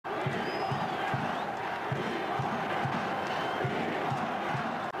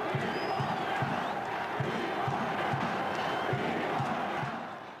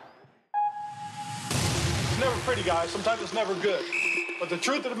you guys. Sometimes it's never good. But the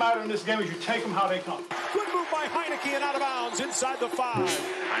truth of the matter in this game is you take them how they come. Good move by Heineke and out of bounds inside the 5.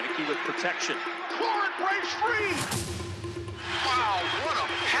 Heineke with protection. Florent breaks free. Wow, what a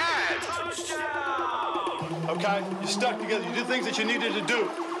pad. Touchdown. Okay? You stuck together. You did things that you needed to do.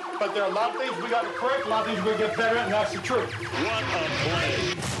 But there are a lot of things we got to correct, a lot of things we're going to get better at, and that's the truth. What a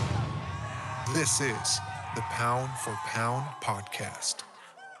play. This is the Pound for Pound podcast.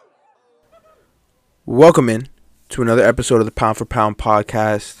 Welcome in to another episode of the Pound for Pound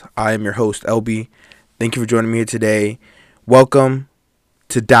podcast. I am your host, LB. Thank you for joining me here today. Welcome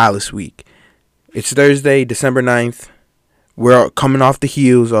to Dallas Week. It's Thursday, December 9th. We're coming off the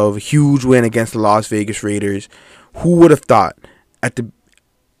heels of a huge win against the Las Vegas Raiders. Who would have thought at the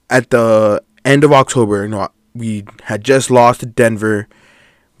end of October, we had just lost to Denver,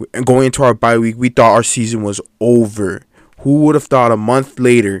 and going into our bye week, we thought our season was over. Who would have thought a month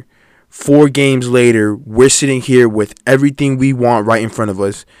later, 4 games later, we're sitting here with everything we want right in front of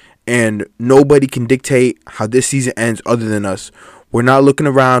us, and nobody can dictate how this season ends other than us. We're not looking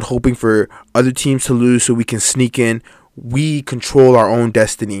around hoping for other teams to lose so we can sneak in. We control our own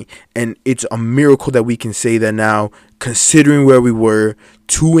destiny, and it's a miracle that we can say that now, considering where we were,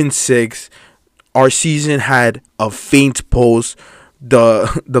 2-6. Our season had a faint pulse.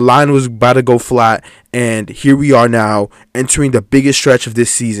 The line was about to go flat, and here we are now entering the biggest stretch of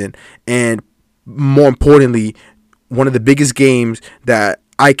this season, and more importantly, one of the biggest games that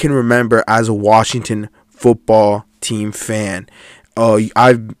I can remember as a Washington football team fan.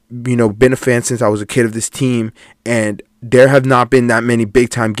 I've been a fan since I was a kid of this team, and there have not been that many big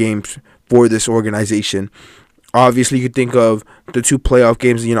time games for this organization. Obviously, you could think of the 2 playoff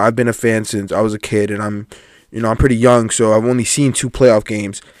games. I've been a fan since I was a kid, and I'm pretty young, so I've only seen 2 playoff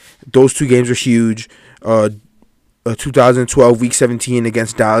games. Those 2 games are huge. 2012 Week 17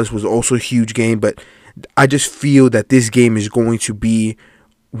 against Dallas was also a huge game, but I just feel that this game is going to be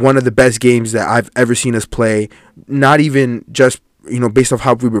one of the best games that I've ever seen us play. Not even just based off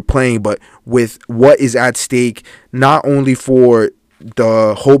how we were playing, but with what is at stake, not only for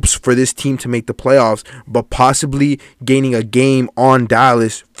the hopes for this team to make the playoffs, but possibly gaining a game on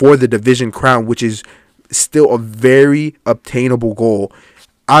Dallas for the division crown, which is still a very obtainable goal.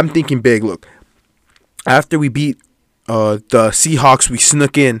 I'm thinking big. Look, after we beat the Seahawks, we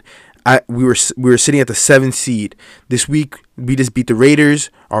snuck in. We were sitting at the 7th seed. This week, we just beat the Raiders,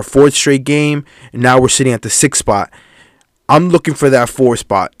 our 4th straight game, and now we're sitting at the 6th spot. I'm looking for that 4th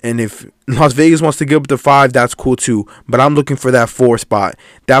spot, and if Las Vegas wants to give up the 5, that's cool too, but I'm looking for that 4th spot.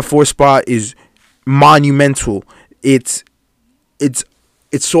 That 4th spot is monumental. It's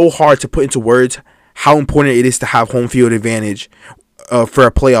so hard to put into words how important it is to have home field advantage for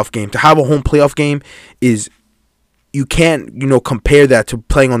a playoff game. To have a home playoff game is, you can't, compare that to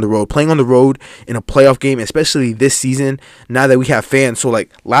playing on the road. Playing on the road in a playoff game, especially this season, now that we have fans. So,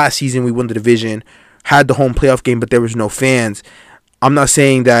 like, last season we won the division, had the home playoff game, but there was no fans. I'm not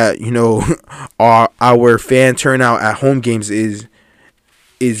saying that, our fan turnout at home games is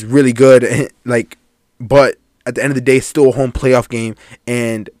really good, but at the end of the day, it's still a home playoff game,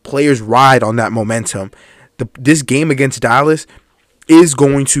 and players ride on that momentum. This game against Dallas is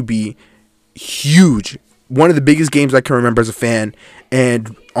going to be huge. One of the biggest games I can remember as a fan.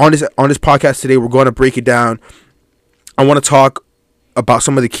 And on this podcast today, we're going to break it down. I want to talk about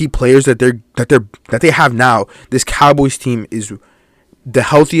some of the key players that they have now. This Cowboys team is the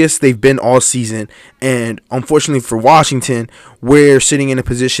healthiest they've been all season, and unfortunately for Washington, we're sitting in a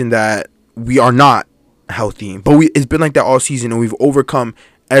position that we are not healthy. But it's been like that all season, and we've overcome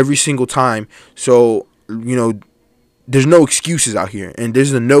every single time. So there's no excuses out here, and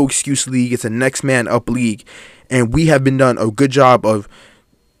there's a no excuse league. It's a next man up league, and we have been done a good job of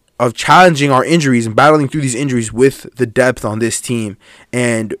challenging our injuries and battling through these injuries with the depth on this team.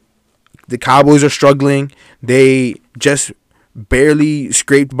 And the Cowboys are struggling. They just barely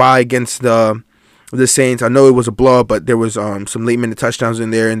scraped by against the Saints. I know it was a blowout, but there was some late minute touchdowns in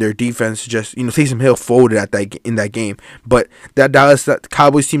there, and their defense just Taysom Hill folded in that game. But that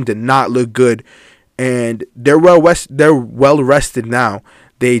Cowboys team did not look good, and they're well rested now.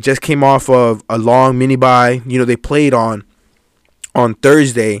 They just came off of a long mini bye. They played on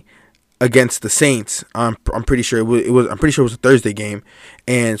Thursday against the Saints. I'm pretty sure it was. I'm pretty sure it was a Thursday game,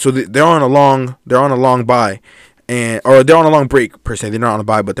 and so they're on a long bye, or they're on a long break per se. They're not on a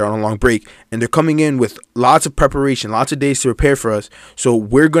bye, but they're on a long break, and they're coming in with lots of preparation, lots of days to prepare for us. So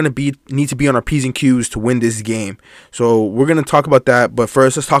we're gonna need to be on our P's and Q's to win this game. So we're gonna talk about that, but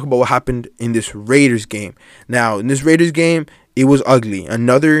first let's talk about what happened in this Raiders game. Now in this Raiders game, it was ugly.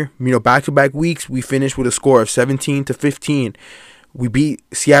 Another back-to-back weeks, we finished with a score of 17-15. We beat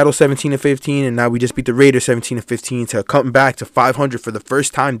Seattle 17-15, and now we just beat the Raiders 17-15 to come back to 500 for the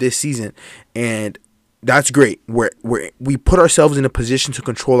first time this season, and that's great. We put ourselves in a position to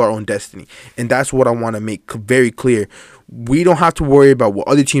control our own destiny, and that's what I want to make very clear. We don't have to worry about what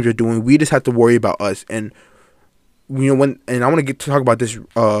other teams are doing. We just have to worry about us. And I want to get to talk about this.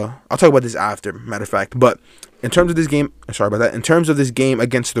 I'll talk about this after, matter of fact. But in terms of this game, sorry about that. In terms of this game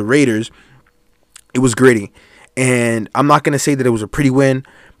against the Raiders, it was gritty. And I'm not going to say that it was a pretty win,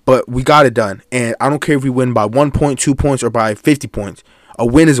 but we got it done. And I don't care if we win by 1 point, 2 points, or by 50 points. A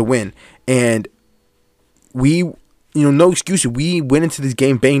win is a win. And we, no excuses. We went into this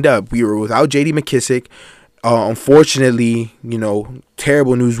game banged up. We were without J.D. McKissick. Unfortunately,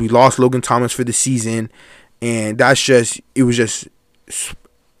 terrible news. We lost Logan Thomas for the season. And it was just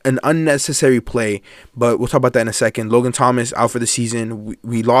an unnecessary play, but we'll talk about that in a second. Logan Thomas out for the season.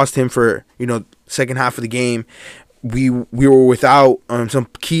 We lost him for second half of the game. We were without some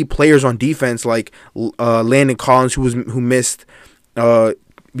key players on defense like Landon Collins, who missed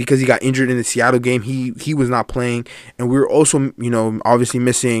because he got injured in the Seattle game. He was not playing, and we were also obviously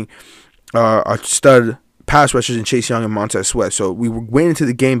missing our stud pass rushers in Chase Young and Montez Sweat. So we went into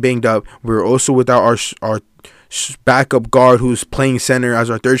the game banged up. We were also without our backup guard who's playing center as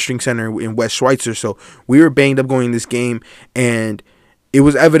our third string center in Wes Schweitzer. So we were banged up going in this game, and it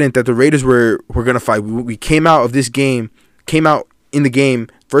was evident that the Raiders were going to fight. We came out in the game,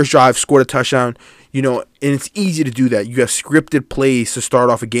 first drive, scored a touchdown, and it's easy to do that. You have scripted plays to start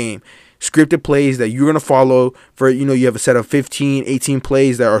off a game. Scripted plays that you're going to follow for, you have a set of 15, 18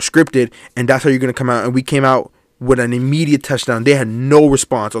 plays that are scripted, and that's how you're going to come out. And we came out with an immediate touchdown. They had no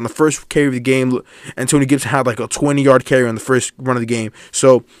response. On the first carry of the game, Antonio Gibson had like a 20-yard carry on the first run of the game.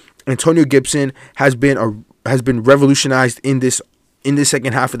 So Antonio Gibson has been revolutionized in this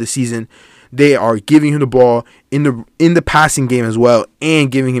second half of the season. They are giving him the ball in the passing game as well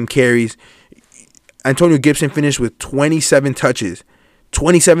and giving him carries. Antonio Gibson finished with 27 touches.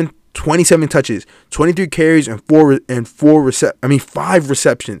 27 touches, 23 carries, and 5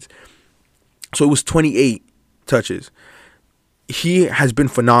 receptions. So it was 28 touches. He has been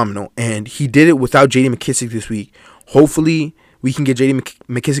phenomenal, and he did it without J.D. McKissick this week. Hopefully, we can get J.D.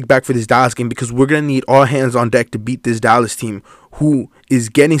 McKissick back for this Dallas game, because we're going to need all hands on deck to beat this Dallas team, who is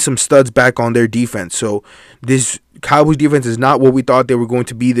getting some studs back on their defense. So this Cowboys defense is not what we thought they were going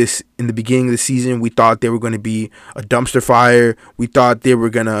to be this in the beginning of the season. We thought they were going to be a dumpster fire. We thought they were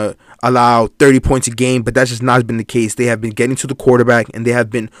going to allow 30 points a game, but that's just not been the case. They have been getting to the quarterback, and they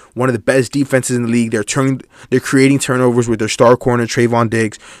have been one of the best defenses in the league. They're creating turnovers with their star corner Trayvon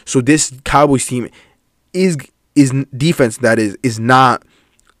Diggs. So this Cowboys team is defense that is not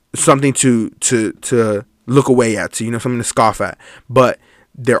something to look away at, so something to scoff at. But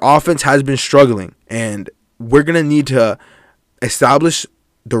their offense has been struggling, and we're gonna need to establish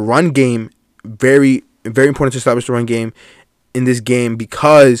the run game. Very, very important to establish the run game in this game,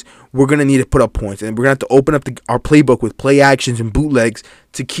 because we're gonna need to put up points, and we're gonna have to open up our playbook with play actions and bootlegs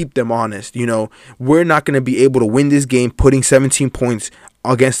to keep them honest. We're not gonna be able to win this game putting 17 points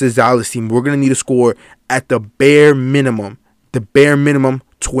against this Dallas team. We're gonna need to score at the bare minimum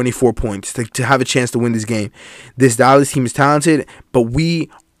 24 points to have a chance to win this game. This Dallas team is talented, but we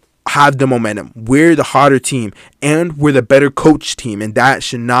have the momentum. We're the hotter team, and we're the better coach team, and that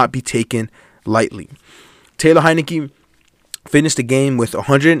should not be taken lightly. Taylor Heinicke finished the game with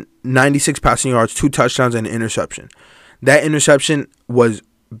 196 passing yards, 2 touchdowns, and an interception. That interception was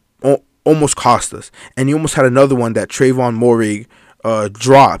almost cost us, and he almost had another one that Trayvon Moehrig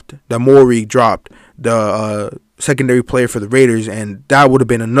dropped. The secondary player for the Raiders, and that would have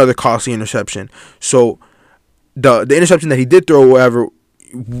been another costly interception. So the interception that he did throw, whatever,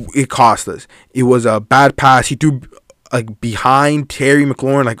 it cost us. It was a bad pass. He threw behind Terry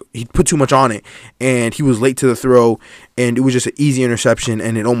McLaurin, he put too much on it, and he was late to the throw, and it was just an easy interception,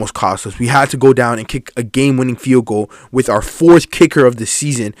 and it almost cost us. We had to go down and kick a game-winning field goal with our 4th kicker of the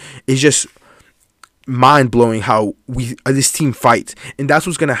season. It's just mind-blowing how this team fights, and that's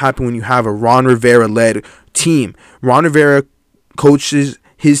what's going to happen when you have a Ron Rivera-led team. Ron Rivera coaches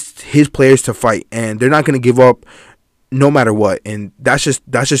his players to fight, and they're not going to give up no matter what, and that's just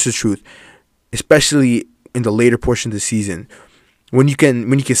the truth, especially in the later portion of the season, when you can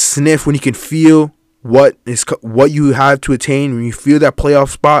sniff, when you can feel what you have to attain, when you feel that playoff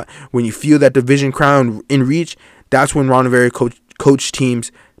spot, when you feel that division crown in reach. That's when Ron Rivera coach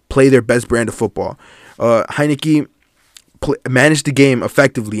teams play their best brand of football. Heinicke managed the game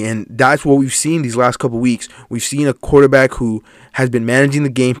effectively, and that's what we've seen these last couple weeks. We've seen a quarterback who has been managing the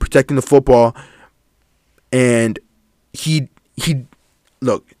game, protecting the football, and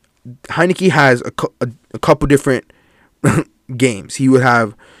Heinicke has a couple different games. He would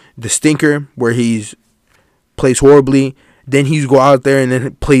have the stinker where he's plays horribly. Then he's go out there and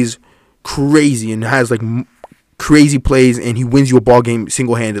then plays crazy and has like crazy plays, and he wins you a ball game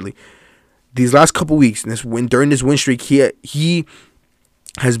single-handedly. These last couple weeks, during this win streak, he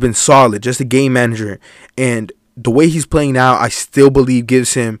has been solid, just a game manager. And the way he's playing now, I still believe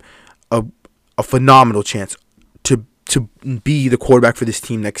gives him a phenomenal chance to be the quarterback for this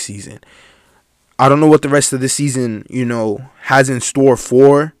team next season. I don't know what the rest of this season, has in store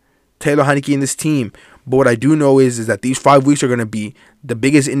for Taylor Heinicke and this team. But what I do know is that these 5 weeks are going to be the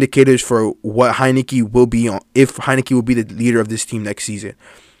biggest indicators for what Heinicke will be on, if Heinicke will be the leader of this team next season.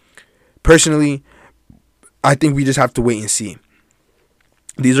 Personally, I think we just have to wait and see.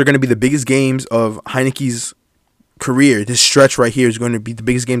 These are going to be the biggest games of Heinicke's career. This stretch right here is going to be the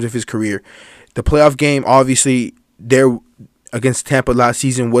biggest games of his career. The playoff game, obviously, there against Tampa last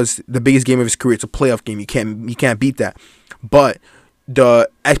season was the biggest game of his career. It's a playoff game. You can't beat that. But the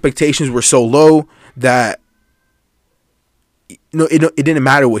expectations were so low that it didn't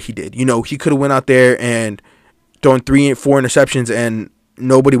matter what he did. He could have went out there and thrown 3 and 4 interceptions, and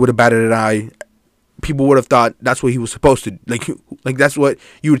nobody would have batted an eye. People would have thought that's what he was supposed to do. Like that's what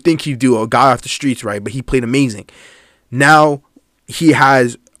you would think he'd do, a guy off the streets, right? But he played amazing. Now he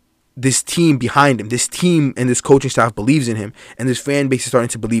has this team behind him. This team and this coaching staff believes in him, and this fan base is starting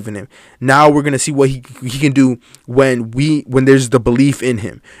to believe in him. Now we're gonna see what he can do when there's the belief in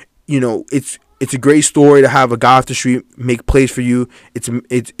him. It's a great story to have a guy off the street make plays for you. It's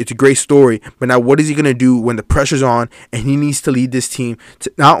a great story. But now what is he going to do when the pressure's on and he needs to lead this team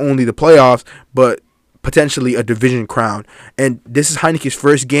to not only the playoffs, but potentially a division crown? And this is Heinicke's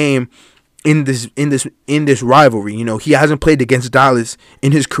first game in this rivalry. He hasn't played against Dallas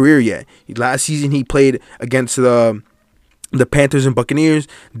in his career yet. Last season he played against the Panthers and Buccaneers.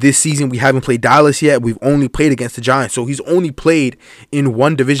 This season we haven't played Dallas yet. We've only played against the Giants. So he's only played in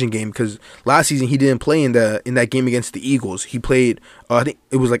one division game, because last season he didn't play in that game against the Eagles. He played I think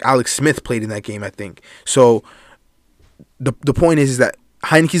it was like Alex Smith played in that game, I think. So the point is that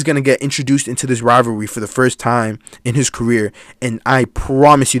Heinicke's going to get introduced into this rivalry for the first time in his career, and I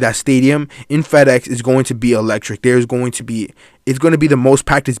promise you that stadium in FedEx is going to be electric. It's going to be the most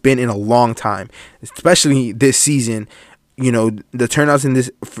packed it's been in a long time, especially this season. The turnouts in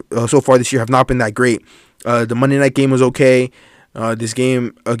this so far this year have not been that great. The Monday night game was okay. This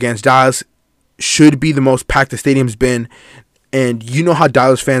game against Dallas should be the most packed the stadium's been. And you know how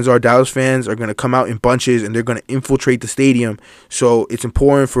Dallas fans are. Dallas fans are going to come out in bunches, and they're going to infiltrate the stadium. So it's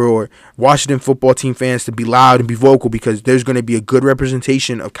important for Washington football team fans to be loud and be vocal, because there's going to be a good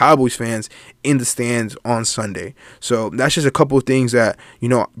representation of Cowboys fans in the stands on Sunday. So that's just a couple of things that,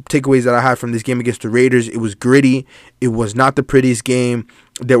 takeaways that I had from this game against the Raiders. It was gritty. It was not the prettiest game.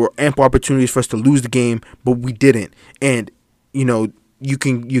 There were ample opportunities for us to lose the game, but we didn't. And, you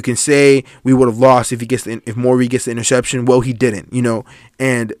can say we would have lost if Morey gets the interception. Well, he didn't,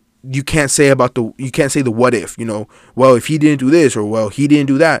 and you can't say the what if, well, if he didn't do this, or well, he didn't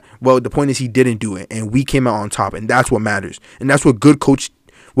do that. Well, the point is he didn't do it, and we came out on top, and that's what matters. And that's what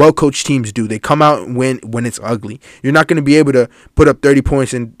well-coached teams do. They come out and win when it's ugly. You're not going to be able to put up 30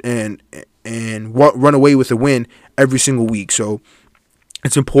 points and run away with a win every single week. So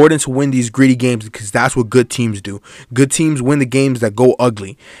it's important to win these gritty games, because that's what good teams do. Good teams win the games that go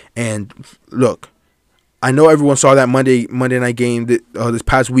ugly. And look, I know everyone saw that Monday night game this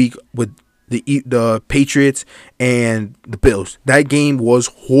past week with the Patriots and the Bills. That game was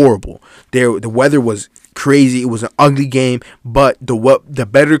horrible. The weather was crazy. It was an ugly game, but the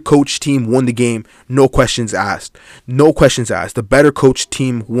better coach team won the game. No questions asked. The better coach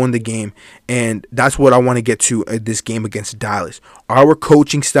team won the game, and that's what I want to get to this game against Dallas. Our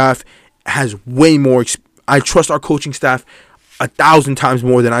coaching staff has way more. I trust our coaching staff 1,000 times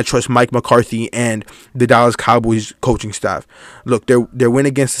more than I trust Mike McCarthy and the Dallas Cowboys coaching staff. Look, their win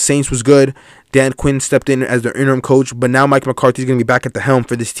against the Saints was good. Dan Quinn stepped in as their interim coach, but now Mike McCarthy is going to be back at the helm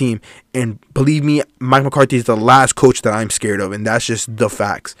for this team. And believe me, Mike McCarthy is the last coach that I'm scared of, and that's just the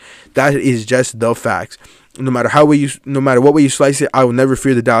facts. That is just the facts. No matter what way you slice it, I will never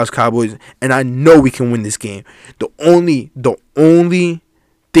fear the Dallas Cowboys, and I know we can win this game. The only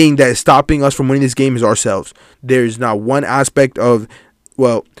thing that is stopping us from winning this game is ourselves. There's not one aspect of,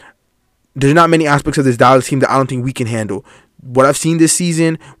 there's not many aspects of this Dallas team that I don't think we can handle. What I've seen this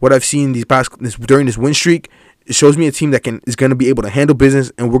season, what I've seen during this win streak, it shows me a team that is going to be able to handle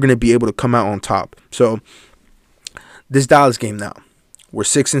business, and we're going to be able to come out on top. So this Dallas game now, we're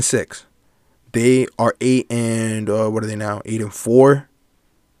 6-6. They are 8 and what are they now? 8-4.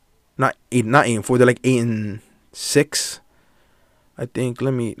 Not 8-4. They're like 8-6. I think.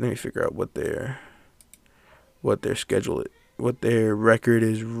 Let me figure out what their schedule what their record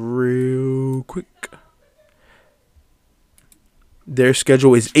is real quick. Their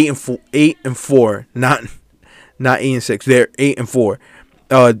schedule is 8-4, not 8-6. They're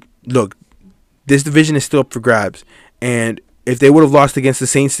 8-4. Look, this division is still up for grabs, and if they would have lost against the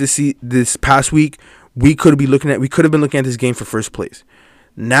Saints this past week, we could have been looking at this game for first place.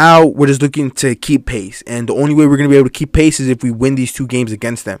 Now we're just looking to keep pace, and the only way we're going to be able to keep pace is if we win these 2 games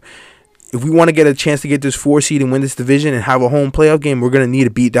against them. If we want to get a chance to get this 4 seed and win this division and have a home playoff game, we're going to need to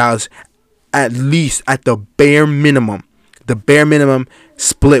beat Dallas at least at the bare minimum. The bare minimum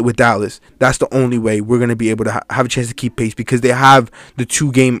split with Dallas. That's the only way we're going to be able to have a chance to keep pace, because they have the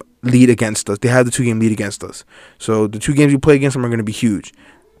 2-game lead against us. So the 2 games we play against them are going to be huge.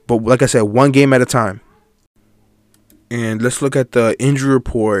 But like I said, 1 game at a time. And let's look at the injury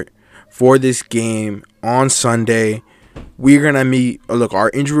report for this game on Sunday. We're going to meet, look, our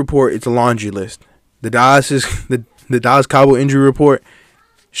injury report, it's a laundry list. The Dallas Cowboy injury report,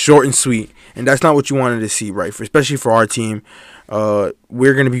 short and sweet. And that's not what you wanted to see, right? Especially for our team.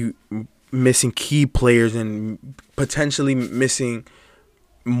 We're going to be missing key players and potentially missing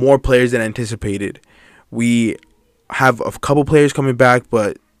more players than anticipated. We have a couple players coming back,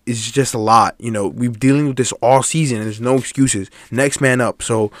 but it's just a lot. You know, we've dealing with this all season, and there's no excuses. Next man up.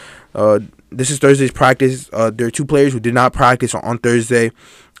 So this is Thursday's practice. There are 2 players who did not practice on Thursday.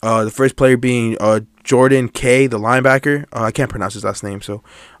 The first player being Jordan K, the linebacker. I can't pronounce his last name, so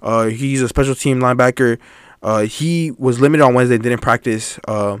he's a special team linebacker. He was limited on Wednesday, didn't practice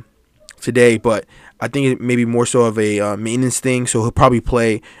today, but I think it may be more so of a maintenance thing, so he'll probably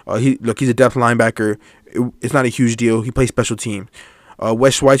play. He's a depth linebacker. It's not a huge deal. He plays special teams.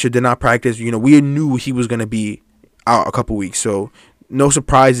 Wes Schweitzer did not practice. You know, we knew he was going to be out a couple weeks, so no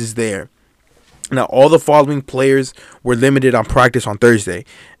surprises there. Now, all the following players were limited on practice on Thursday.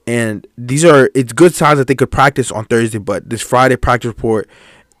 And it's good signs that they could practice on Thursday, but this Friday practice report,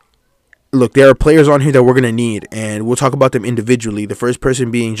 look, there are players on here that we're going to need, and we'll talk about them individually. The first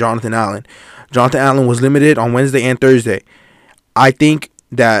person being Jonathan Allen. Jonathan Allen was limited on Wednesday and Thursday. I think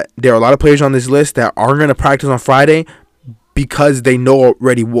that there are a lot of players on this list that aren't going to practice on Friday because they know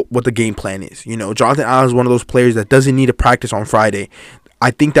already what the game plan is. You know, Jonathan Allen is one of those players that doesn't need to practice on Friday. I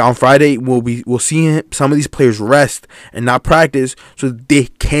think that on Friday we'll see some of these players rest and not practice so that they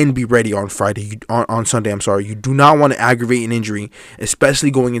can be ready on Friday. On Sunday, I'm sorry. You do not want to aggravate an injury, especially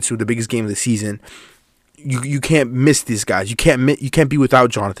going into the biggest game of the season. You can't miss these guys. You can't be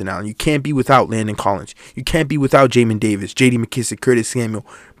without Jonathan Allen. You can't be without Landon Collins. You can't be without Jamin Davis, J.D. McKissick, Curtis Samuel,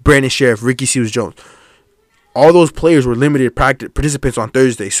 Brandon Sheriff, Ricky Seals-Jones. All those players were limited participants on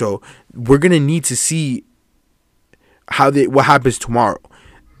Thursday, so we're gonna need to see what happens tomorrow.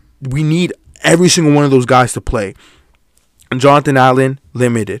 We need every single one of those guys to play. Jonathan Allen,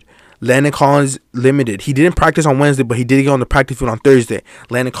 limited. Landon Collins, limited. He didn't practice on Wednesday, but he did get on the practice field on Thursday.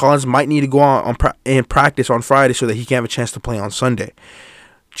 Landon Collins might need to go on and practice on Friday so that he can have a chance to play on Sunday.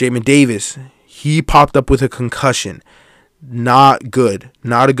 Jamin Davis, he popped up with a concussion. Not good.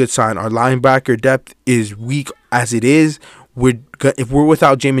 Not a good sign. Our linebacker depth is weak as it is. If we're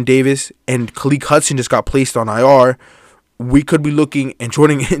without Jamin Davis and Khalid Hudson just got placed on IR, we could be looking, and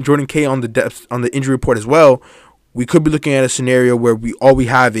Jordan K on the injury report as well. We could be looking at a scenario where all we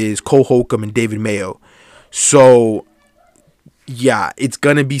have is Cole Holcomb and David Mayo. So, yeah, it's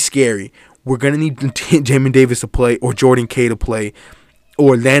gonna be scary. We're gonna need Jamin Davis to play, or Jordan K to play,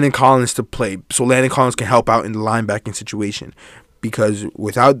 or Landon Collins to play, so Landon Collins can help out in the linebacking situation. Because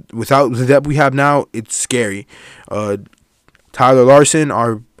without the depth we have now, it's scary. Tyler Larson,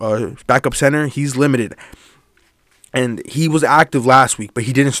 our backup center, he's limited. And he was active last week, but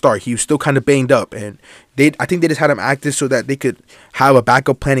he didn't start. He was still kind of banged up, and I think they just had him active so that they could have a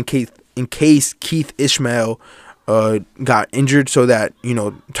backup plan in case Keith Ishmael got injured, so that, you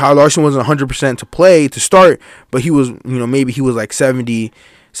know, Tyler Larson wasn't 100% to start, but he was, you know, maybe he was like 70,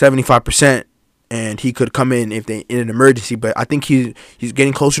 75%, and he could come in in an emergency. But I think he's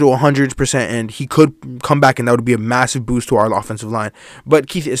getting closer to 100%, and he could come back, and that would be a massive boost to our offensive line. But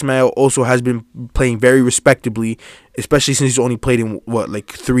Keith Ismail also has been playing very respectably, especially since he's only played in 3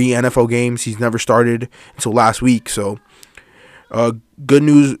 NFL games. He's never started until last week. So good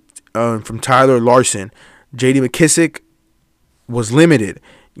news from Tyler Larson. J.D. McKissick was limited.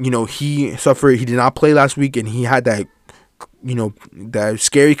 You know, he did not play last week, and he had that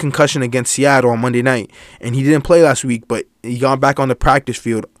scary concussion against Seattle on Monday night, and he didn't play last week, but he got back on the practice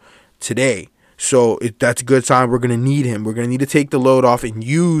field today. So that's a good sign. We're going to need him. We're going to need to take the load off and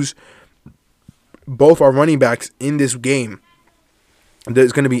use both our running backs in this game.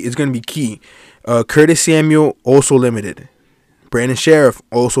 It's going to be key. Curtis Samuel also limited. Brandon Sheriff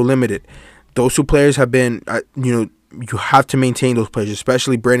also limited. Those 2 players have been you have to maintain those players,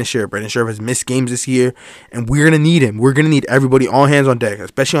 especially Brandon Scherf. Brandon Scherf has missed games this year, and we're going to need him. We're going to need everybody all hands on deck,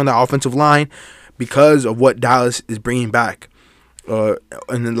 especially on the offensive line, because of what Dallas is bringing back. And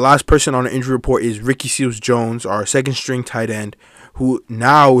then the last person on the injury report is Ricky Seals-Jones, our second-string tight end, who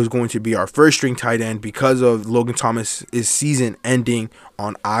now is going to be our first-string tight end because of Logan Thomas' season ending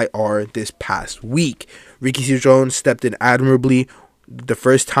on IR this past week. Ricky Seals-Jones stepped in admirably the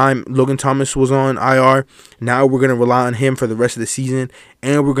first time Logan Thomas was on IR. Now we're going to rely on him for the rest of the season,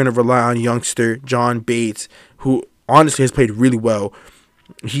 and we're going to rely on youngster John Bates, who honestly has played really well.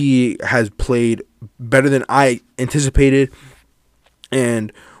 He has played better than I anticipated,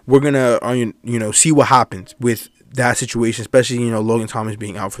 and we're going to see what happens with that situation, especially Logan Thomas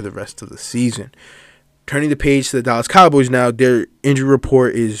being out for the rest of the season. Turning the page to the Dallas Cowboys now, their injury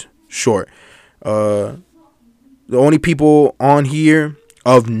report is short. The only people on here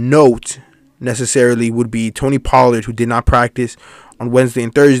of note necessarily would be Tony Pollard, who did not practice on Wednesday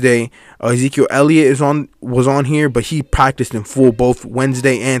and Thursday. Ezekiel Elliott was on here, but he practiced in full both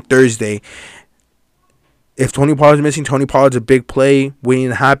Wednesday and Thursday. If Tony Pollard's missing, Tony Pollard's a big play waiting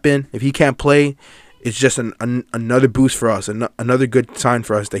to happen. If he can't play, it's just another boost for us, another good sign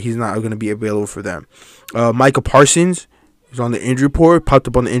for us that he's not going to be available for them. Micah Parsons is on the injury report, popped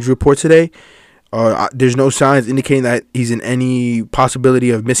up on the injury report today. There's no signs indicating that he's in any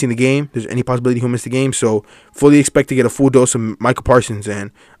possibility of missing the game. There's any possibility he'll miss the game. So fully expect to get a full dose of Micah Parsons, and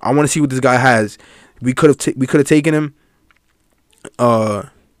I want to see what this guy has. We could have taken him.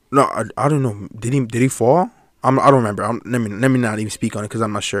 No, I don't know. Did he fall? I don't remember. Let me not even speak on it because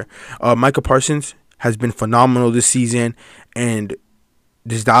I'm not sure. Micah Parsons has been phenomenal this season, and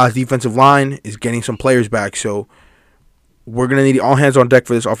this Dallas defensive line is getting some players back. So we're going to need all hands on deck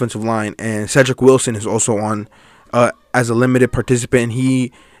for this offensive line. And Cedric Wilson is also on as a limited participant.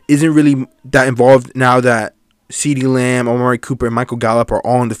 He isn't really that involved now that CeeDee Lamb, Amari Cooper, and Michael Gallup are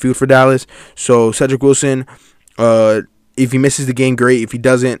all on the field for Dallas. So Cedric Wilson, if he misses the game, great. If he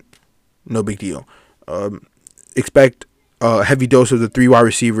doesn't, no big deal. Expect a heavy dose of the 3 wide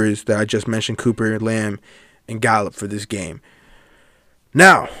receivers that I just mentioned, Cooper, Lamb, and Gallup for this game.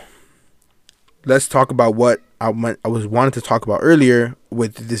 Now, let's talk about what I was wanted to talk about earlier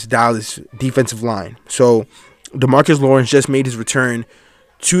with this Dallas defensive line. So DeMarcus Lawrence just made his return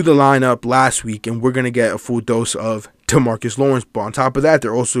to the lineup last week, and we're going to get a full dose of DeMarcus Lawrence. But on top of that,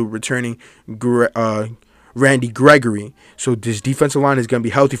 they're also returning Randy Gregory. So this defensive line is going to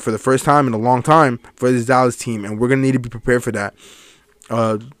be healthy for the first time in a long time for this Dallas team, and we're going to need to be prepared for that.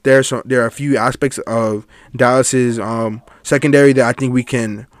 There are a few aspects of Dallas's secondary that I think we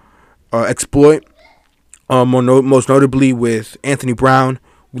can exploit. Most notably with Anthony Brown.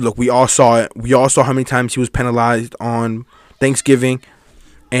 Look, we all saw it. We all saw how many times he was penalized on Thanksgiving,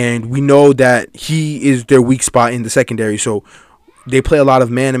 and we know that he is their weak spot in the secondary. So they play a lot of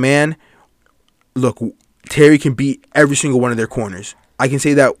man-to-man. Look, Terry can beat every single one of their corners. I can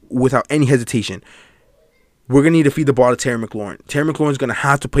say that without any hesitation. We're going to need to feed the ball to Terry McLaurin. Terry McLaurin is going to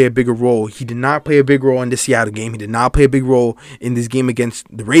have to play a bigger role. He did not play a big role in the Seattle game. He did not play a big role in this game against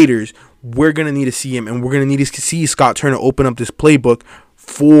the Raiders. We're going to need to see him, and we're going to need to see Scott Turner open up this playbook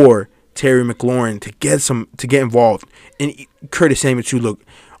for Terry McLaurin to get involved. And Curtis Samuel too. Look,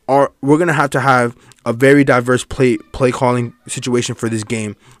 we're going to have a very diverse play calling situation for this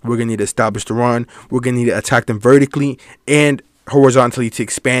game. We're going to need to establish the run. We're going to need to attack them vertically and horizontally to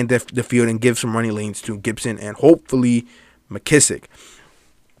expand the field and give some running lanes to Gibson and hopefully McKissick.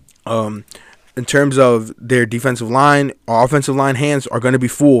 In terms of their defensive line, our offensive line hands are going to be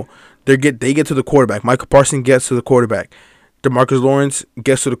full. They get to the quarterback. Michael Parsons gets to the quarterback. DeMarcus Lawrence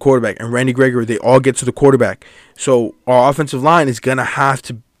gets to the quarterback. And Randy Gregory, they all get to the quarterback. So our offensive line is going to have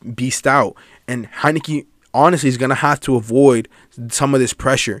to be stout. And Heineke, honestly, is going to have to avoid some of this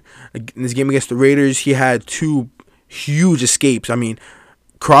pressure. In this game against the Raiders, he had 2 huge escapes. I mean,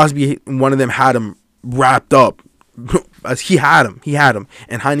 Crosby, one of them had him wrapped up. He had him.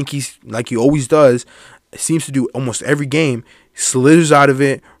 And Heineke, like he always does, seems to do almost every game, slithers out of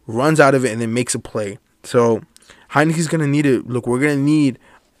it, runs out of it, and then makes a play. So Heineke's going to need it. Look, we're going to need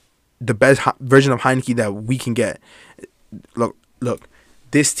the best version of Heineke that we can get. Look,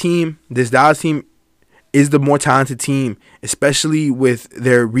 this Dallas team is the more talented team, especially with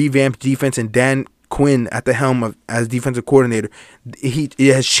their revamped defense and Dan Quinn at the helm as defensive coordinator.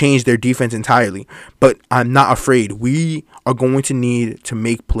 It has changed their defense entirely. But I'm not afraid. We are going to need to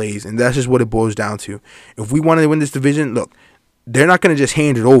make plays, and that's just what it boils down to. If we want to win this division, look, they're not going to just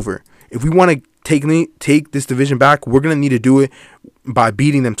hand it over. If we want to take this division back, we're going to need to do it by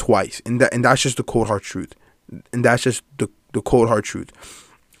beating them twice, and that's just the cold hard truth. And that's just the cold hard truth.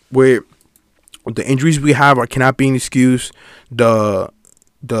 Where The injuries we have cannot be an excuse. The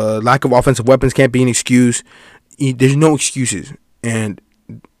lack of offensive weapons can't be an excuse. There's no excuses, and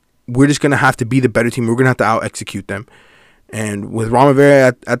we're just gonna have to be the better team. We're gonna have to out execute them. And with Ron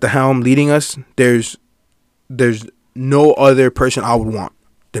Rivera at the helm leading us, there's no other person I would want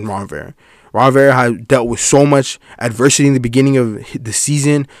than Ron Rivera. Ron Rivera has dealt with so much adversity in the beginning of the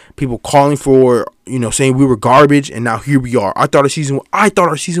season. People calling for, saying we were garbage, and now here we are. I thought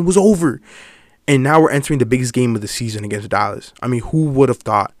our season was over, and now we're entering the biggest game of the season against Dallas. I mean, who would have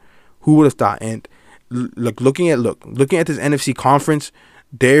thought? Who would have thought? And looking at this NFC conference,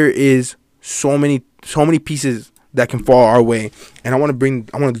 there is so many pieces that can fall our way, and I want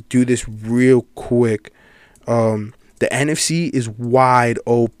to do this real quick. The NFC is wide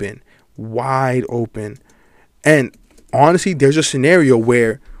open, and honestly, there's a scenario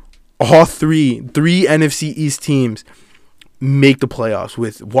where all three NFC East teams make the playoffs,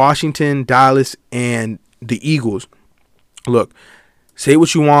 with Washington, Dallas, and the Eagles. Look, say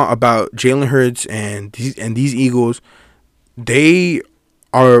what you want about Jalen Hurts and these Eagles. They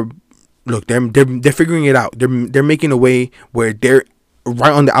are, look, they're figuring it out. They're making a way where they're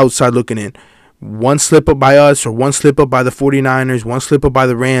right on the outside looking in. One slip up by us, or one slip up by the 49ers, one slip up by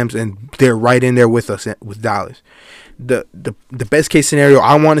the Rams, and they're right in there with us, with Dallas. The best case scenario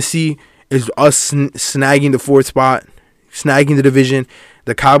I want to see is us snagging the 4th spot, snagging the division,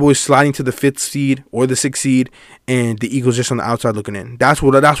 the Cowboys sliding to the 5th seed or the 6th seed, and the Eagles just on the outside looking in. That's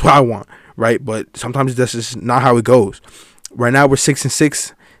what I want, right? But sometimes that's just not how it goes. Right now we're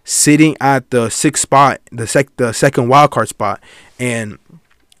 6-6, sitting at the 6th spot, the second wild card spot, and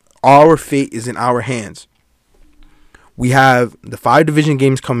our fate is in our hands. We have the 5 division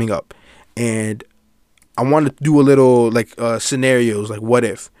games coming up, and I want to do a little scenarios, like what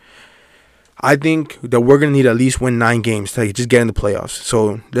if. I think that we're going to need at least win 9 games to just get in the playoffs.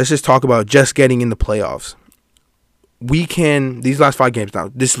 So let's just talk about just getting in the playoffs. We can, these last 5 games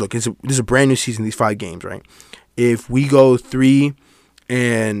now, this is a brand new season, these 5 games, right? If we go 3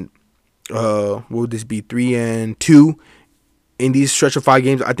 and, what would this be, 3-2 in these stretch of 5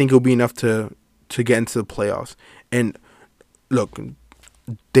 games, I think it'll be enough to get into the playoffs. And look,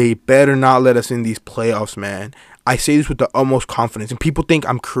 they better not let us in these playoffs, man. I say this with the utmost confidence, and people think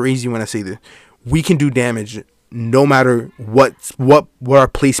I'm crazy when I say this. We can do damage no matter what our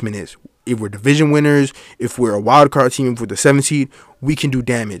placement is. If we're division winners, if we're a wild card team, if we're the 7th seed, we can do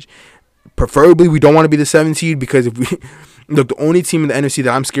damage. Preferably, we don't want to be the 7th seed, because if we look, the only team in the NFC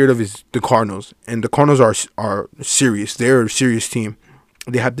that I'm scared of is the Cardinals, and the Cardinals are serious. They're a serious team.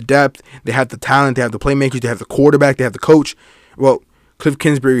 They have the depth, they have the talent, they have the playmakers, they have the quarterback, they have the coach. Well, Cliff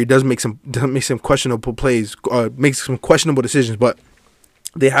Kingsbury does make some questionable plays, makes some questionable decisions, but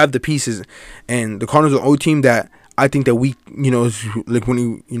they have the pieces, and the Cardinals are the only team that I think that we, like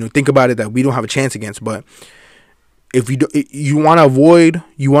when you think about it, that we don't have a chance against. But if you want to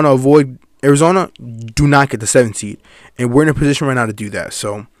avoid Arizona, do not get the 7th seed, and we're in a position right now to do that.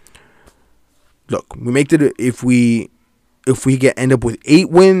 So, look, we make it. If we end up with 8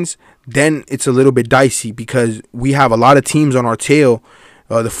 wins, then it's a little bit dicey, because we have a lot of teams on our tail.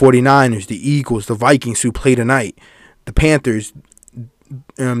 The 49ers, the Eagles, the Vikings, who play tonight, the Panthers,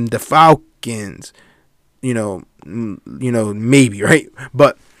 the Falcons. Maybe, right?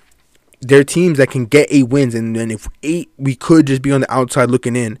 But they're teams that can get 8 wins, and then if 8, we could just be on the outside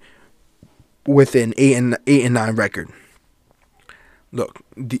looking in with an 8-9 record. Look,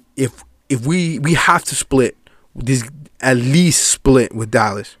 if we have to split this, at least split with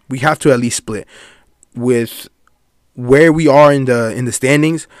Dallas. We have to at least split with where we are in the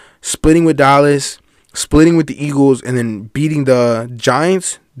standings. Splitting with Dallas, splitting with the Eagles, and then beating the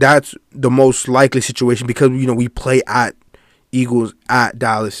Giants. That's the most likely situation, because we play at Eagles, at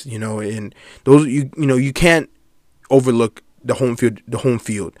Dallas, and those you can't overlook the home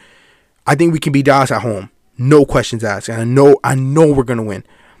field. I think we can beat Dallas at home, no questions asked, and I know we're gonna win.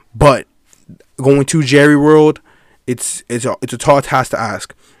 But going to Jerry World, it's a tall task to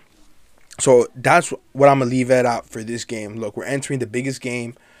ask. So that's what I'm gonna leave it out for this game. Look, we're entering the biggest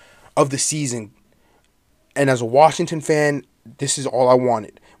game of the season, and as a Washington fan, this is all I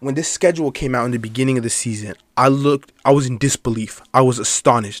wanted. When this schedule came out in the beginning of the season, I was in disbelief. I was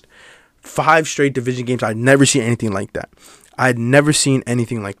astonished. 5 straight division games. I'd never seen anything like that.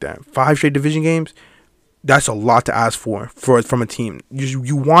 5 straight division games. That's a lot to ask for from a team.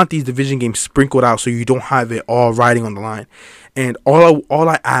 You want these division games sprinkled out so you don't have it all riding on the line. And all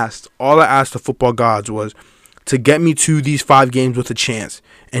I asked the football gods was to get me to these 5 games with a chance.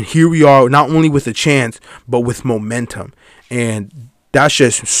 And here we are, not only with a chance, but with momentum. And that's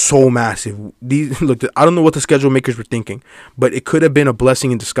just so massive. Look, I don't know what the schedule makers were thinking, but it could have been a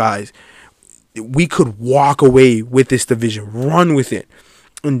blessing in disguise. we could walk away with this division, run with it.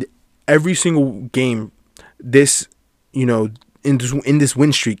 And every single game, this, you know, in this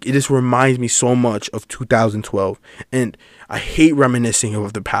win streak, it just reminds me so much of 2012. And I hate reminiscing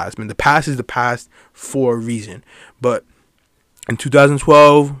of the past, man. The past is the past for a reason. But in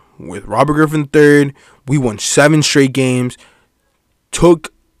 2012, with Robert Griffin III, we won 7 straight games,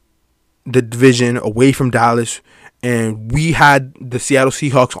 took the division away from Dallas, and we had the Seattle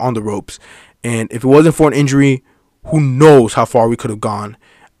Seahawks on the ropes. And if it wasn't for an injury, who knows how far we could have gone.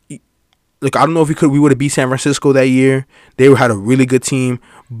 Look, I don't know if we would have beat San Francisco that year. They had a really good team,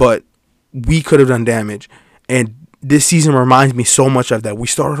 but we could have done damage. And this season reminds me so much of that. We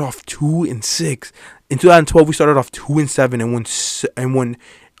started off 2-6. In 2012, we started off 2-7 and won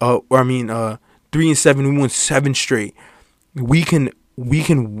 3-7. We won 7 straight. We can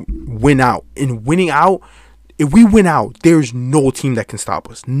win out. And winning out, if we win out, there's no team that can stop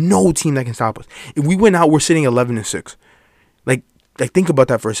us. No team that can stop us. If we win out, we're sitting 11-6. Like think about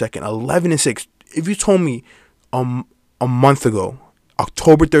that for a second. 11-6. If you told me a month ago,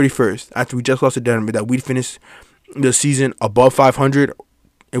 October 31st, after we just lost to Denver, that we'd finish the season above 500,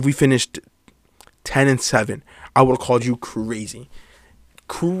 if we finished 10-7, I would have called you crazy.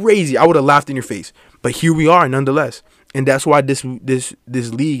 Crazy. I would have laughed in your face. But here we are, nonetheless. And that's why this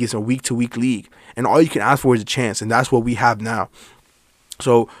league is a week-to-week league. And all you can ask for is a chance. And that's what we have now.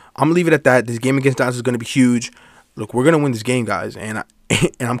 So I'm going to leave it at that. This game against Dallas is going to be huge. Look, we're going to win this game, guys. And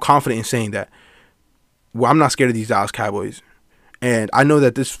I'm confident in saying that. Well, I'm not scared of these Dallas Cowboys. And I know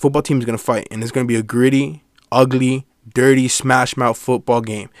that this football team is going to fight. And it's going to be a gritty, ugly, dirty, smash-mouth football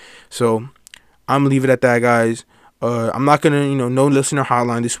game. So I'm going to leave it at that, guys. I'm not going to, no listener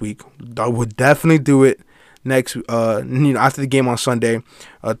hotline this week. I would definitely do it next, after the game on Sunday.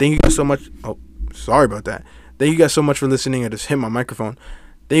 Thank you guys so much. Oh, sorry about that. Thank you guys so much for listening. I just hit my microphone.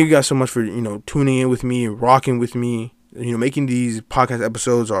 Thank you guys so much for, tuning in with me, rocking with me. Making these podcast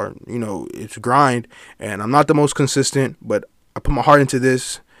episodes are, it's a grind. And I'm not the most consistent, but I put my heart into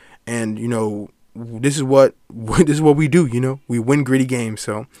this. And, this is what we do, We win gritty games.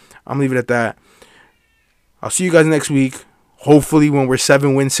 So I'm leaving it at that. I'll see you guys next week. Hopefully when we're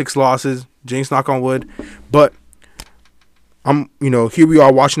 7 wins, 6 losses. Jinx, knock on wood. But here we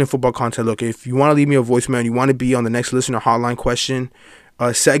are watching the football content. Look, if you want to leave me a voicemail and you want to be on the next listener hotline question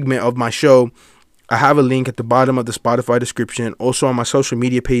segment of my show, I have a link at the bottom of the Spotify description. Also on my social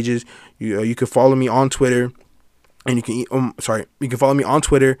media pages, you can follow me on Twitter, and you can follow me on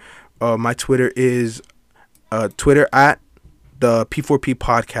Twitter. My Twitter is Twitter at the P4P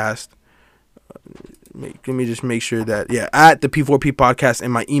podcast. Let me just make sure that, at the P4P podcast,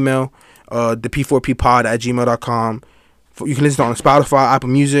 and my email, the P4Ppod@gmail.com. You can listen on Spotify, Apple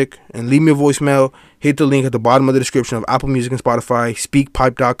Music, and leave me a voicemail. Hit the link at the bottom of the description of Apple Music and Spotify,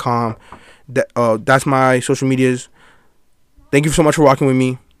 speakpipe.com. That's my social medias. Thank you so much for walking with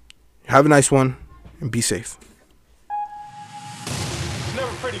me. Have a nice one, and be safe. It's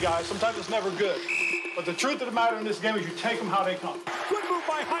never pretty, guys. Sometimes it's never good. But the truth of the matter in this game is you take them how they come. Good move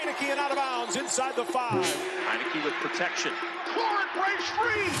by Heineke and out of bounds inside the 5. Heineke with protection. Florent breaks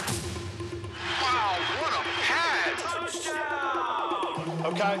free. Wow, what a pad.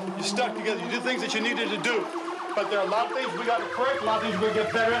 Okay? You're stuck together. You do things that you needed to do. But there are a lot of things we got to correct, a lot of things we got to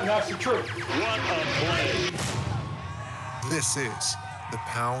get better at, and that's the truth. What a play. This is the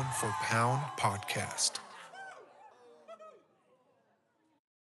Pound for Pound podcast.